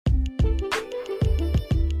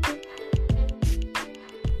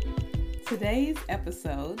Today's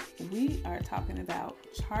episode, we are talking about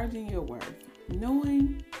charging your worth,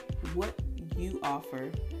 knowing what you offer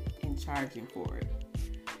and charging for it.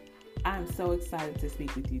 I'm so excited to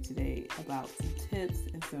speak with you today about some tips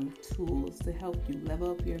and some tools to help you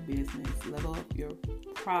level up your business, level up your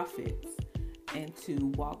profits, and to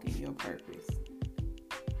walk in your purpose.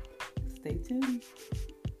 Stay tuned.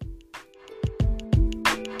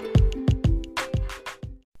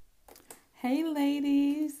 Hey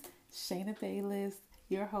ladies, Shayna Bayless,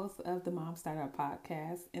 your host of the Mom Startup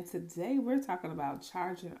Podcast, and today we're talking about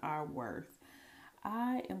charging our worth.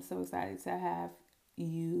 I am so excited to have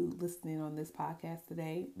you listening on this podcast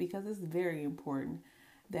today because it's very important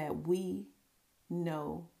that we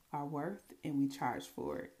know our worth and we charge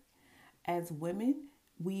for it. As women,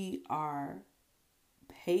 we are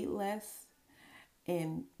paid less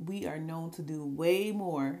and we are known to do way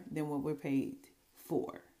more than what we're paid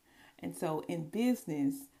for. And so in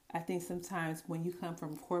business, I think sometimes when you come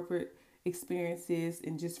from corporate experiences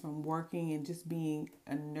and just from working and just being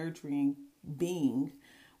a nurturing being,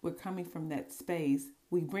 we're coming from that space,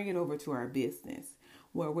 we bring it over to our business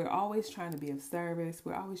where we're always trying to be of service.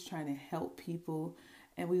 We're always trying to help people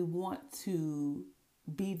and we want to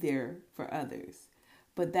be there for others.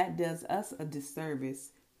 But that does us a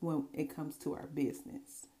disservice when it comes to our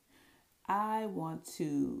business. I want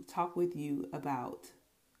to talk with you about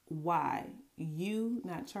why you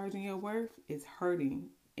not charging your worth is hurting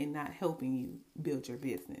and not helping you build your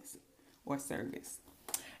business or service.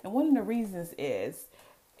 And one of the reasons is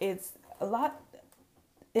it has a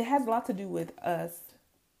lot to do with us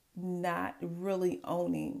not really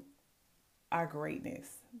owning our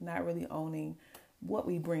greatness, not really owning what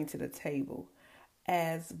we bring to the table.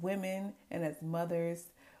 As women and as mothers,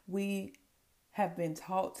 we have been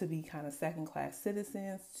taught to be kind of second-class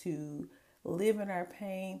citizens, to live in our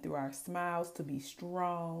pain through our smiles, to be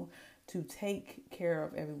strong, to take care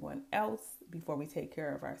of everyone else before we take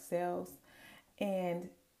care of ourselves. And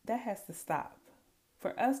that has to stop.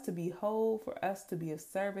 For us to be whole, for us to be of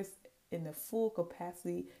service in the full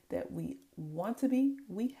capacity that we want to be,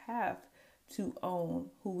 we have to own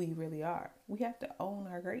who we really are. We have to own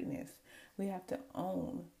our greatness. We have to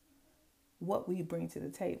own what we bring to the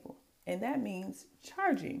table. And that means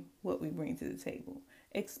charging what we bring to the table,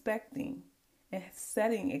 expecting and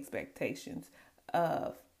setting expectations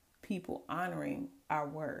of people honoring our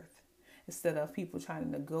worth instead of people trying to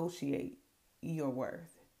negotiate your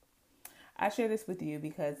worth. I share this with you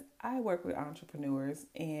because I work with entrepreneurs,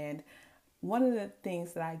 and one of the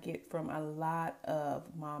things that I get from a lot of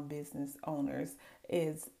mom business owners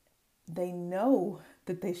is they know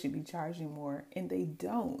that they should be charging more and they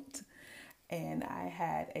don't. And I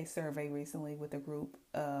had a survey recently with a group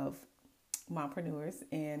of mompreneurs,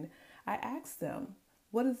 and I asked them,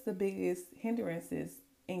 what is the biggest hindrances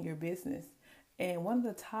in your business? And one of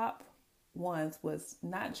the top ones was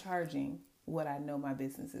not charging what I know my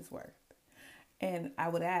business is worth. And I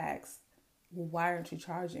would ask, well, why aren't you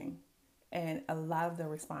charging? And a lot of the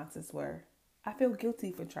responses were, I feel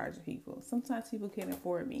guilty for charging people. Sometimes people can't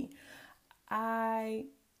afford me. I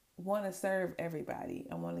want to serve everybody.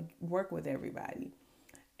 I want to work with everybody.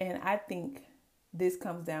 And I think this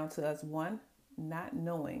comes down to us, one, not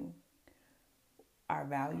knowing our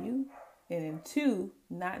value, and then two,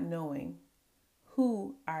 not knowing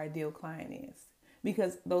who our ideal client is.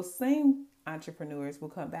 Because those same entrepreneurs will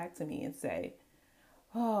come back to me and say,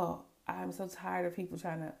 oh, I'm so tired of people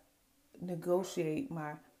trying to negotiate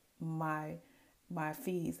my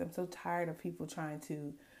fees. I'm so tired of people trying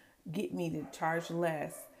to get me to charge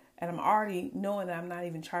less. And I'm already knowing that I'm not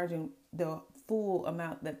even charging the full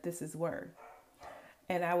amount that this is worth.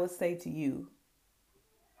 And I would say to you,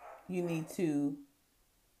 you need to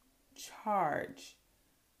charge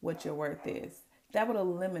what your worth is. That would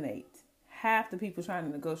eliminate half the people trying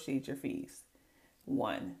to negotiate your fees.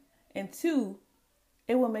 One. And two,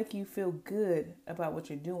 it will make you feel good about what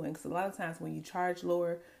you're doing. Because a lot of times when you charge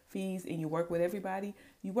lower fees and you work with everybody,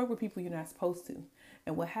 you work with people you're not supposed to.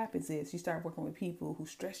 And what happens is you start working with people who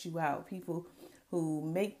stress you out, people who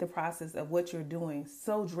make the process of what you're doing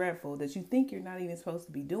so dreadful that you think you're not even supposed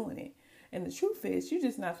to be doing it. And the truth is, you're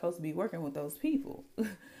just not supposed to be working with those people.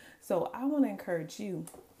 So I want to encourage you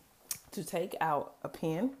to take out a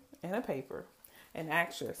pen and a paper and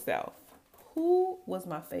ask yourself, who was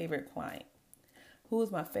my favorite client? Who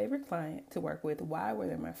was my favorite client to work with? Why were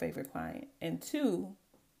they my favorite client? And two,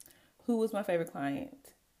 who was my favorite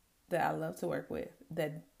client that I love to work with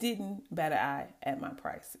that didn't bat an eye at my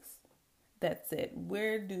prices? That said,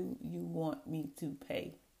 where do you want me to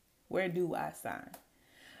pay? Where do I sign?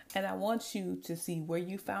 And I want you to see where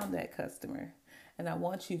you found that customer. And I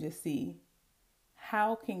want you to see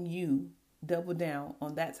how can you double down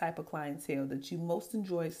on that type of clientele that you most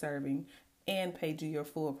enjoy serving and paid you your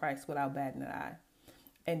full price without batting an eye.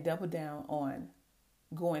 And double down on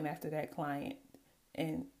going after that client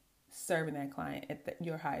and serving that client at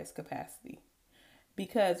your highest capacity.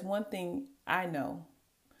 Because one thing I know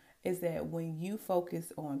is that when you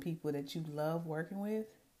focus on people that you love working with,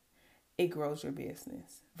 it grows your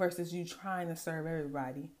business versus you trying to serve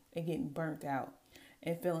everybody and getting burnt out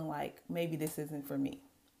and feeling like maybe this isn't for me.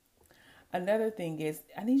 Another thing is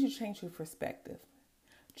I need you to change your perspective.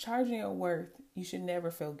 Charging your worth, you should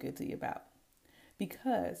never feel guilty about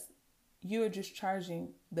because you're just charging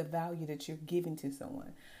the value that you're giving to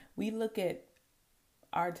someone. We look at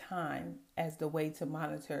our time as the way to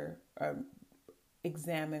monitor or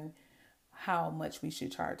examine how much we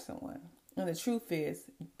should charge someone. And the truth is,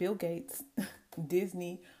 Bill Gates,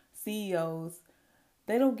 Disney, CEOs,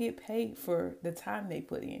 they don't get paid for the time they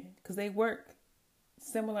put in because they work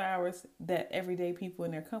similar hours that everyday people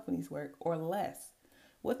in their companies work or less.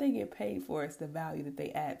 What they get paid for is the value that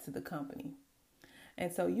they add to the company.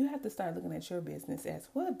 And so you have to start looking at your business as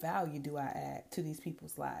what value do I add to these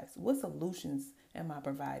people's lives? What solutions am I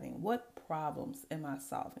providing? What problems am I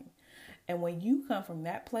solving? And when you come from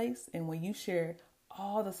that place and when you share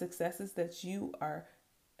all the successes that you are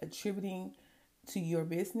attributing to your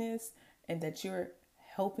business and that you're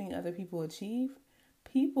helping other people achieve,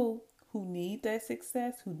 people who need that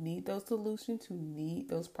success, who need those solutions, who need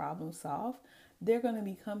those problems solved, they're going to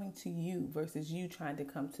be coming to you versus you trying to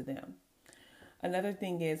come to them. Another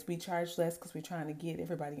thing is we charge less because we're trying to get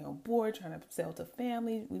everybody on board, trying to sell to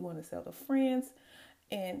family. We want to sell to friends.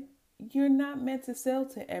 And you're not meant to sell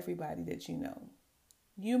to everybody that you know.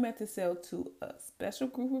 You're meant to sell to a special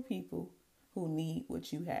group of people who need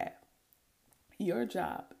what you have. Your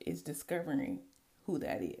job is discovering who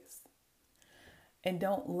that is. And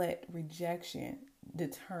don't let rejection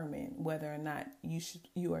determine whether or not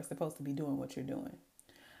you are supposed to be doing what you're doing.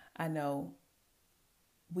 I know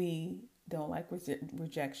we don't like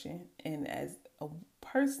rejection, and as a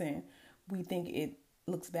person, we think it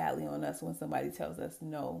looks badly on us when somebody tells us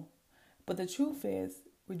no. But the truth is,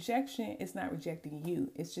 rejection is not rejecting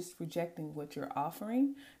you. It's just rejecting what you're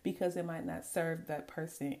offering because it might not serve that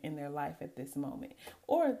person in their life at this moment.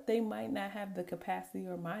 Or they might not have the capacity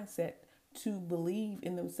or mindset to believe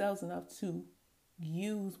in themselves enough to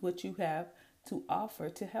use what you have to offer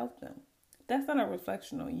to help them. That's not a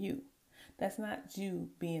reflection on you. That's not you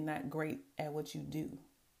being not great at what you do.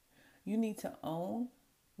 You need to own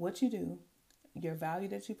what you do, your value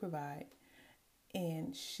that you provide,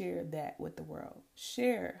 and share that with the world.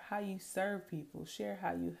 Share how you serve people. Share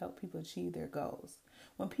how you help people achieve their goals.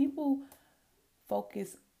 When people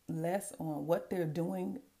focus less on what they're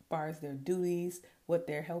doing as far as their duties, what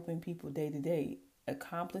they're helping people day to day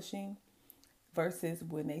accomplishing, versus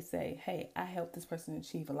when they say, hey, I help this person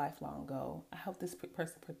achieve a lifelong goal. I help this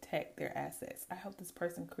person protect their assets. I help this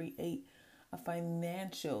person create a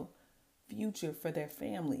financial future for their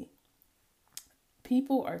family.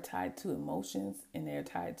 People are tied to emotions and they're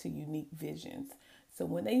tied to unique visions. So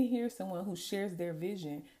when they hear someone who shares their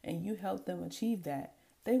vision and you help them achieve that,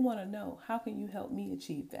 they want to know, how can you help me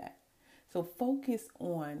achieve that? So focus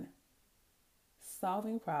on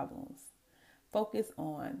solving problems. Focus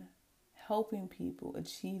on helping people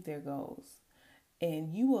achieve their goals.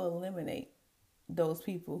 And you will eliminate those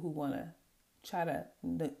people who want to try to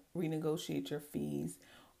renegotiate your fees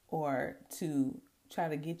or to try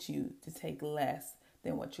to get you to take less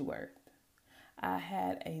than what you're worth. I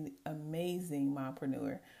had an amazing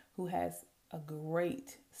mompreneur who has a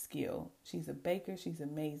great skill. She's a baker. She's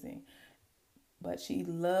amazing. But she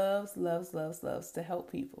loves to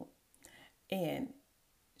help people. And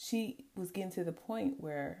she was getting to the point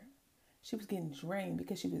where she was getting drained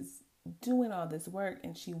because she was doing all this work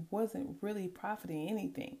and she wasn't really profiting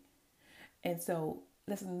anything. And so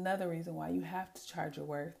that's another reason why you have to charge your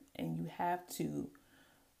worth and you have to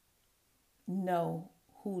know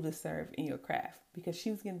who to serve in your craft, because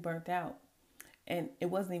she was getting burnt out and it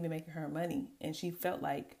wasn't even making her money. And she felt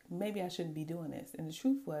like, maybe I shouldn't be doing this. And the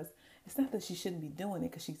truth was, it's not that she shouldn't be doing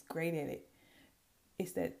it because she's great at it.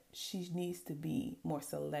 It's that she needs to be more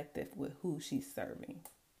selective with who she's serving.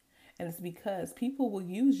 And it's because people will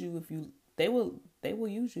use you they will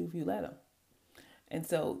use you if you let them. And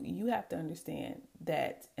so you have to understand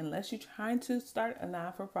that unless you're trying to start a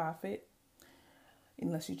non-for-profit,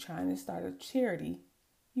 unless you're trying to start a charity,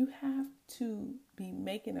 you have to be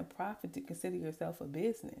making a profit to consider yourself a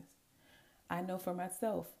business. I know for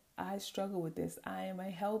myself, I struggle with this. I am a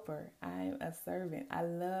helper. I am a servant. I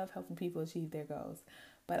love helping people achieve their goals.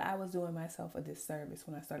 But I was doing myself a disservice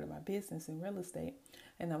when I started my business in real estate.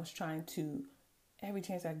 And I was trying to, every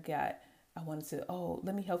chance I got, I wanted to, oh,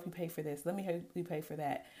 let me help you pay for this. Let me help you pay for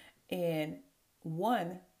that. And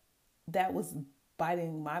one, that was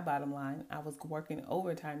biting my bottom line. I was working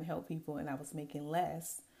overtime to help people and I was making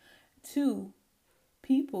less. Two,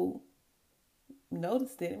 people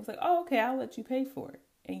noticed it. It was like, oh, okay, I'll let you pay for it.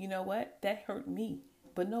 And you know what? That hurt me.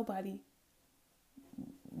 But nobody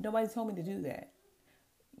told me to do that.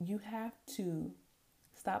 You have to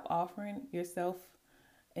stop offering yourself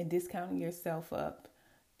and discounting yourself up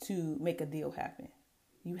to make a deal happen.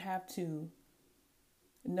 You have to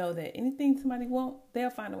know that anything somebody wants, they'll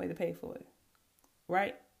find a way to pay for it.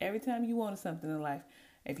 Right? Every time you wanted something in life,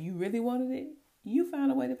 if you really wanted it, you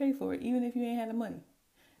found a way to pay for it, even if you ain't had the money.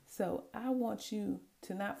 So I want you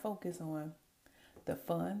to not focus on the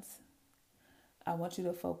funds. I want you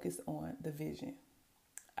to focus on the vision.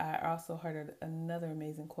 I also heard another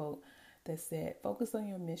amazing quote that said, focus on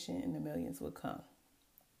your mission and the millions will come.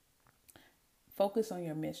 Focus on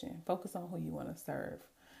your mission. Focus on who you want to serve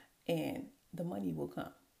and the money will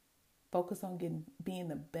come. Focus on being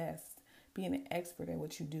the best, being an expert at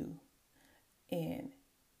what you do. And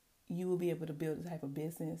you will be able to build the type of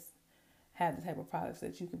business, have the type of products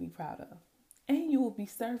that you can be proud of. And you will be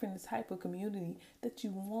serving the type of community that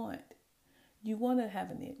you want. You want to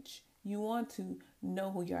have a niche. You want to know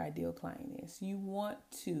who your ideal client is. You want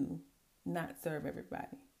to not serve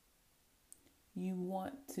everybody. You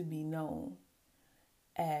want to be known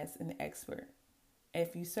as an expert.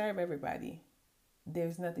 If you serve everybody,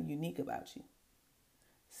 there's nothing unique about you.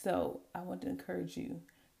 So I want to encourage you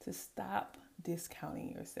to stop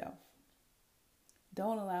discounting yourself.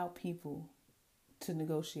 Don't allow people to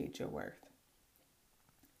negotiate your worth.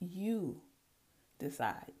 You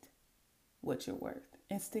decide what you're worth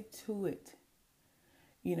and stick to it.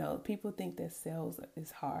 You know, people think that sales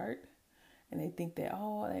is hard and they think that,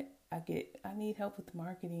 I need help with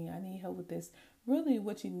marketing. I need help with this. Really,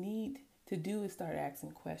 what you need to do is start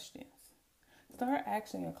asking questions. Start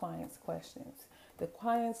asking your clients questions. The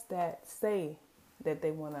clients that say that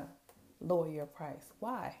they want to lower your price.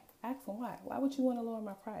 Why? Ask them why. Why would you want to lower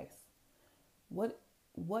my price?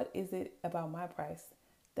 What is it about my price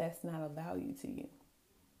that's not of value to you?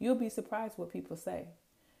 You'll be surprised what people say.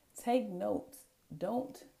 Take notes.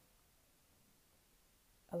 Don't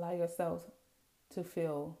allow yourself to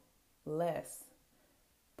feel less,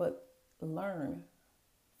 but learn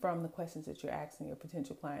from the questions that you're asking your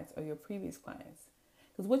potential clients or your previous clients.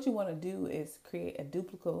 Because what you want to do is create a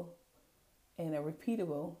duplicable and a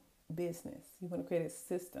repeatable business. You want to create a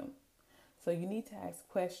system. So you need to ask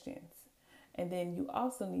questions. And then you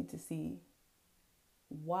also need to see,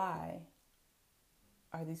 why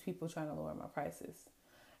are these people trying to lower my prices?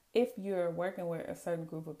 If you're working with a certain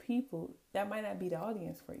group of people, that might not be the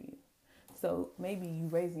audience for you. So maybe you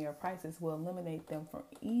raising your prices will eliminate them from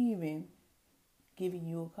even giving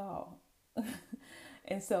you a call.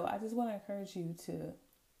 And so I just want to encourage you to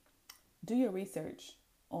do your research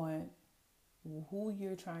on who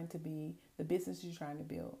you're trying to be, the business you're trying to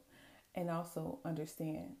build, and also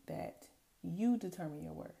understand that you determine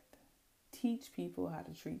your worth. Teach people how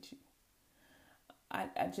to treat you.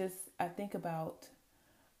 I think about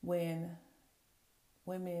when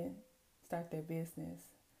women start their business,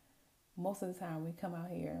 most of the time we come out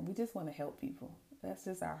here and we just want to help people. That's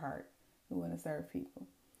just our heart. We want to serve people.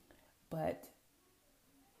 But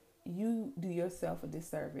you do yourself a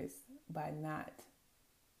disservice by not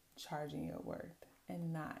charging your worth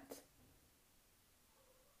and not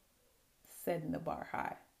setting the bar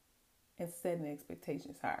high and setting the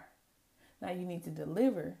expectations high. Now you need to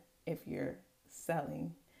deliver. If you're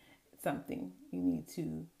selling something, you need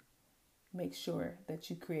to make sure that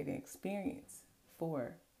you create an experience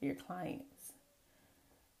for your clients.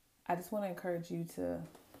 I just want to encourage you to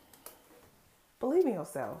believe in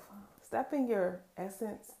yourself. Step in your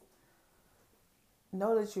essence.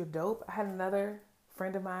 Know that you're dope. I had another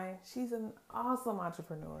friend of mine. She's an awesome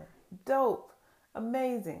entrepreneur. Dope.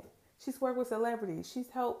 Amazing. She's worked with celebrities. She's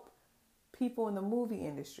helped people in the movie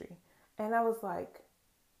industry. And I was like,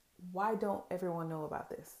 why don't everyone know about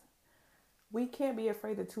this? We can't be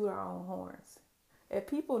afraid to toot our own horns. If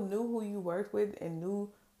people knew who you worked with and knew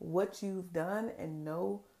what you've done and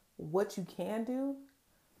know what you can do,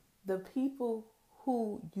 the people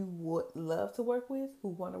who you would love to work with, who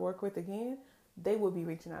want to work with again, they will be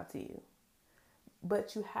reaching out to you.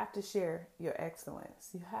 But you have to share your excellence.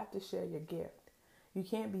 You have to share your gift. You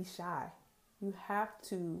can't be shy. You have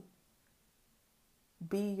to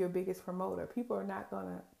be your biggest promoter. People are not going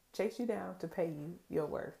to chase you down to pay you your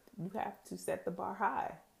worth. You have to set the bar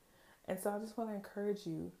high. And so I just want to encourage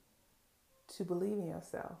you to believe in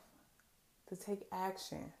yourself, to take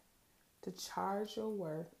action, to charge your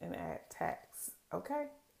worth and add tax. Okay?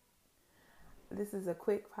 this is a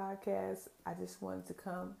quick podcast. I just wanted to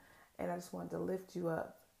come and I just wanted to lift you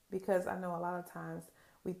up, because I know a lot of times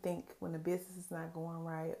we think when the business is not going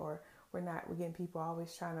right, or we're getting people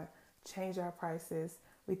always trying to change our prices.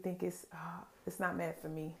 We think it's not meant for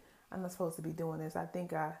me. I'm not supposed to be doing this. I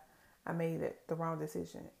think I made the wrong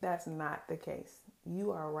decision. That's not the case.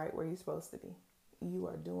 You are right where you're supposed to be. You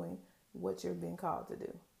are doing what you're being called to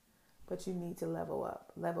do. But you need to level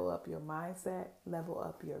up. Level up your mindset. Level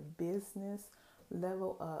up your business.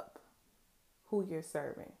 Level up who you're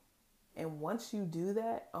serving. And once you do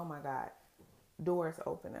that, oh my God, doors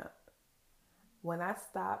open up. When I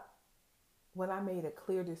made a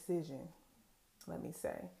clear decision, when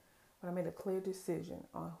I made a clear decision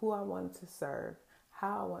on who I wanted to serve,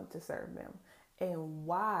 how I wanted to serve them, and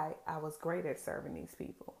why I was great at serving these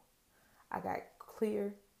people, I got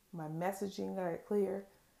clear, my messaging got clear,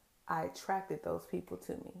 I attracted those people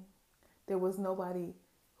to me. There was nobody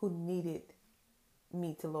who needed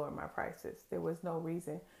me to lower my prices. There was no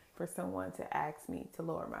reason for someone to ask me to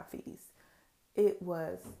lower my fees. It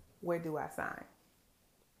was, where do I sign?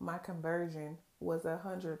 My conversion was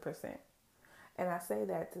 100%. And I say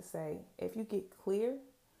that to say, if you get clear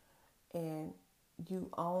and you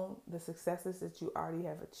own the successes that you already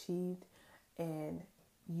have achieved, and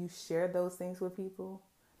you share those things with people,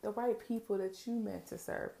 the right people that you meant to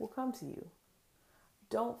serve will come to you.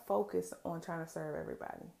 Don't focus on trying to serve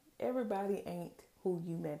everybody. Everybody ain't who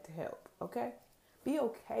you meant to help, okay? Be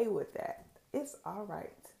okay with that. It's all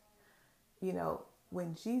right. You know,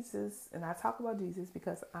 when Jesus, and I talk about Jesus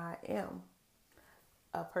because I am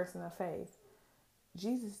a person of faith,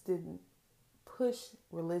 Jesus didn't push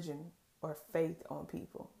religion or faith on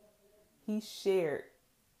people. He shared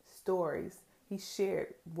stories. He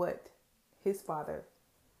shared what his Father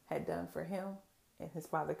had done for him and his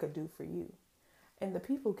Father could do for you. And the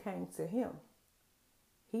people came to him.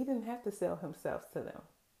 He didn't have to sell himself to them.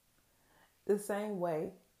 The same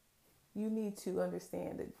way, you need to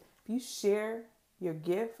understand that if you share your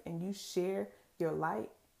gift and you share your light,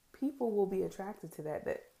 people will be attracted to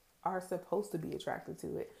that are supposed to be attracted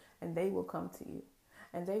to it, and they will come to you.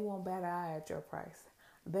 And they won't bat an eye at your price.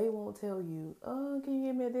 They won't tell you, oh, can you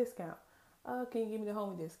give me a discount? Oh, can you give me the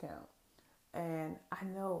homie discount? And I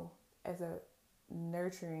know, as a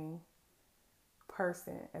nurturing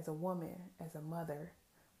person, as a woman, as a mother,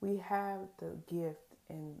 we have the gift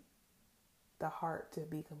and the heart to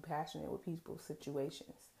be compassionate with people's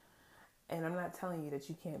situations. And I'm not telling you that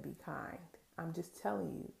you can't be kind. I'm just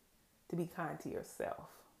telling you to be kind to yourself,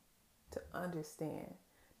 to understand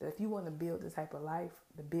that if you want to build the type of life,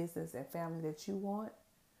 the business and family that you want,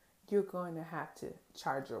 you're going to have to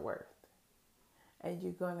charge your worth. And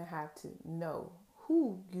you're going to have to know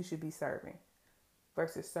who you should be serving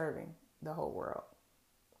versus serving the whole world.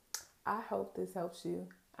 I hope this helps you.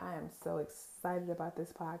 I am so excited about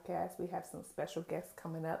this podcast. We have some special guests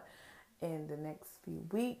coming up in the next few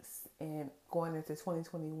weeks and going into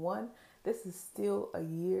 2021. This is still a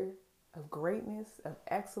year of greatness, of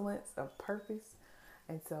excellence, of purpose.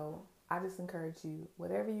 And so I just encourage you,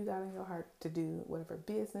 whatever you got in your heart to do, whatever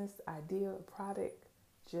business, idea, product,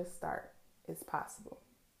 just start. It's possible.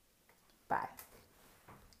 Bye.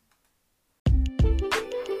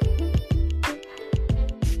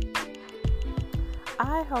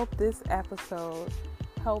 I hope this episode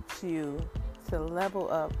helps you to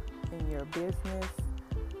level up in your business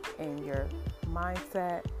and your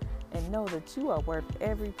mindset, and know that you are worth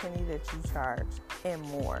every penny that you charge and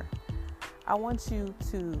more. I want you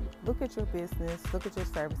to look at your business, look at your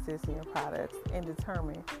services and your products, and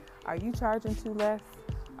determine, are you charging too less?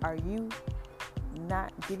 Are you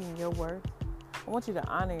not getting your worth? I want you to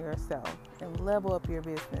honor yourself and level up your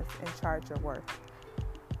business and charge your worth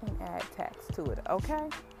and add tax to it, okay?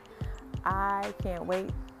 I can't wait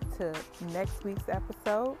to next week's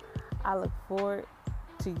episode. I look forward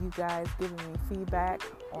to you guys giving me feedback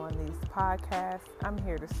on these podcasts. I'm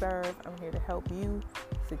here to serve. I'm here to help you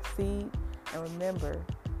succeed. And remember,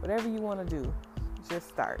 whatever you want to do, just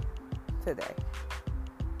start today.